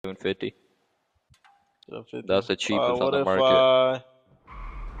750. 750. That's the cheapest on What the if market.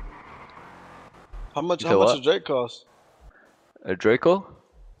 You how said much does what? Drake cost? A Draco?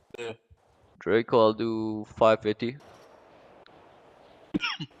 Yeah. Draco, I'll do 550.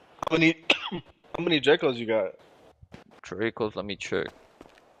 How many how many Dracos you got? Dracos, let me check.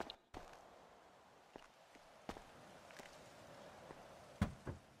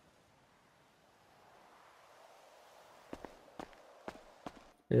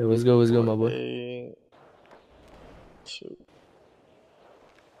 Yeah, let's go, my boy. 8, 2,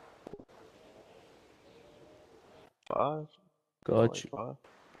 5. Got Like you. 5.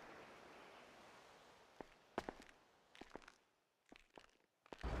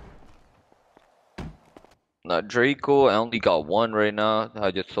 Now Draco, I only got one right now.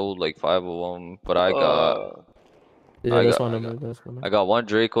 I just sold like 5 of them, but I got, Yeah, I that's got, my I number. got, That's my I number. got one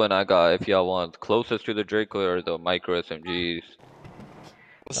Draco, and I got, if y'all want closest to the Draco or the micro SMGs.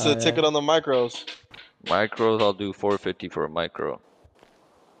 What's the ticket on the micros? Micros, I'll do 450 for a micro.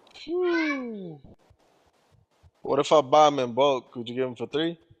 Phew. What if I buy them in bulk? Could you give them for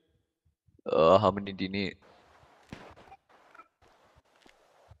 3? How many do you need?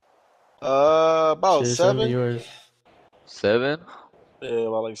 About Shit, send me 7. yours. 7? Yeah,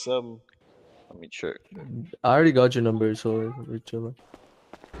 about like 7. Let me check. I already got your number, so we're chilling.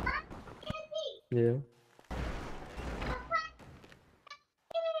 Yeah.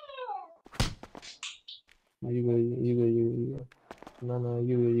 You go. No,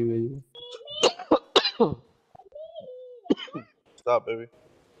 you go. Stop, baby.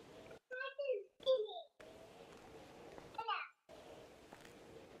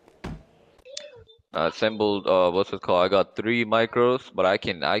 Assembled, what's it called? I got 3 micros, but I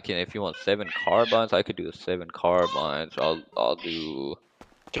can, if you want 7 carbines, I could do 7 carbines. I'll do,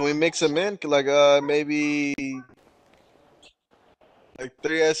 Can we mix them in? Like maybe like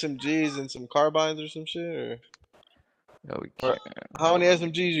 3 SMGs and some carbines or some shit, no, we or can't. how many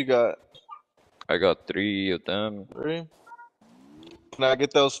SMGs you got? I got 3 of them. 3. Can I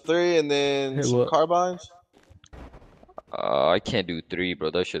get those 3 and then Hey, some what? carbines? I can't do 3,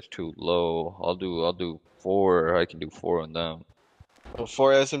 bro. That's just too low. I'll do 4. I can do 4 on them. Or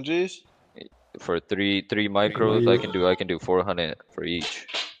 4 SMGs? For three micros, Yeah. I can do 400 for each.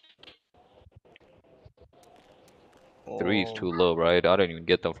 3 is Um, too low, right? I don't even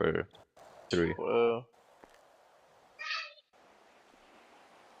get them for 3. well,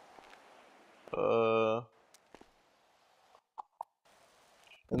 uh,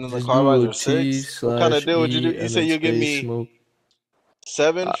 and then the Just carbines do are T 6. What kind of slash deal would you do? E You and say then you'll give space me smoke.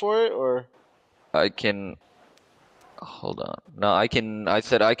 7 I, for it, or I can. Hold on. No, I can. I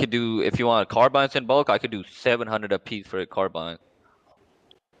said I could do, if you want carbines in bulk, I could do 700 a piece for a carbine.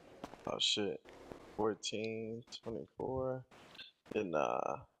 oh shit, 14, 24, and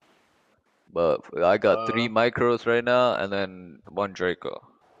But I got 3 uh, micros right now, and then 1 Draco.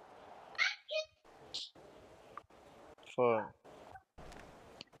 fuck.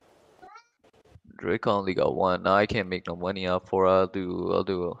 Draco only got 1. Now I can't make no money off 4. I'll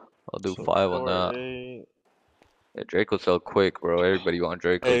do So 5 on 4, that. 8. Yeah, Draco sell quick, bro. Everybody want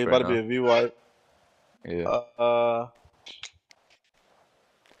Hey, Dracos about right to be now. a V wipe. Yeah. Uh,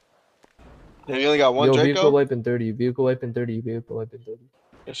 have you only got one Yo, vehicle Draco? wipe in 30. Vehicle wipe in 30. Vehicle wipe in 30.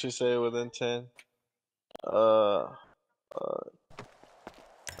 I should say within 10. Uh,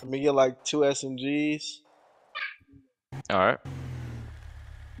 let me get like 2 SMGs. All right.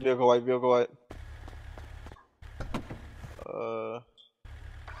 Vehicle wipe, vehicle wipe. Uh,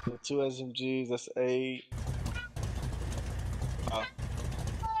 the 2 SMGs, that's 8. Uh,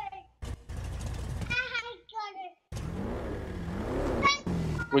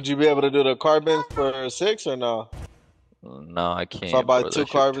 would you be able to do the carbons for 6 or no? No, I If I can't, buy bro. 2 That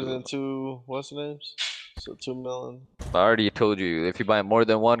shit carbons too. and 2, what's the names? So 2 million. I already told you, if you buy more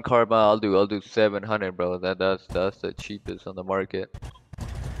than 1 carbine, I'll do 700, bro. That's the cheapest on the market.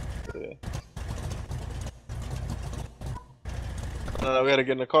 Yeah. We gotta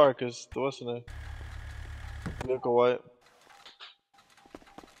get in the car because what's the name? Vehicle wipe.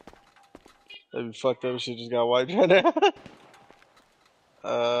 That'd be fucked up if she just got wiped right now.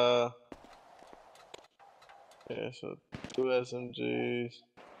 uh, yeah, so 2 SMGs.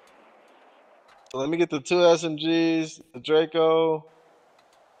 So let me get the 2 SMGs, the Draco,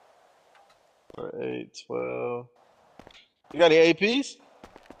 for 8, 12. You got any APs?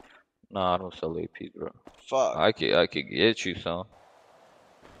 Nah, I don't sell APs, bro. Fuck. I could get you some.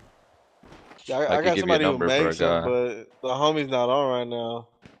 Yeah, I I could got give you a somebody who number for a makes them, guy. but the homie's not on right now.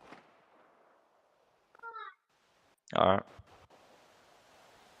 All right.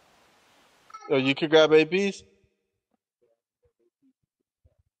 Oh, you could grab APs?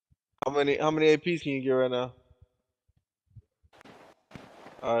 How many APs can you get right now?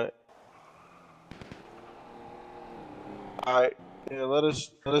 Alright. Alright. Yeah, let us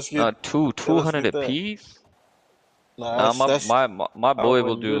get Not two yeah, let's 200 get that. apiece. Nah, Nah, that's my I boy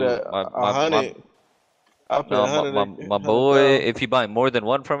will wouldn't do do that. A hundred. I'll pay no a hundred my a hundred boy. thousand. If you buy more than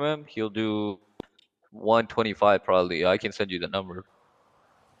one from him, he'll do 125 probably. I can send you the number.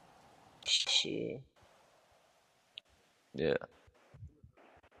 Shit. Yeah.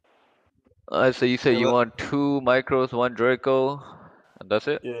 So you say Yeah, you want two micros, one Draco, and that's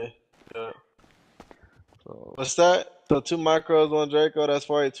it. yeah. Yeah. So What's that? So 2 micros, 1 Draco, that's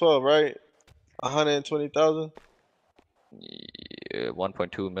 4,812, right? 120,000? yeah,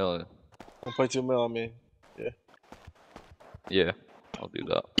 1.2 million. 1.2 mil, I mean. Yeah. Yeah, I'll do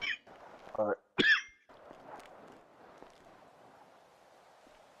that. Alright.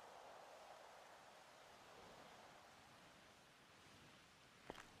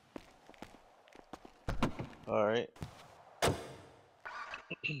 Alright.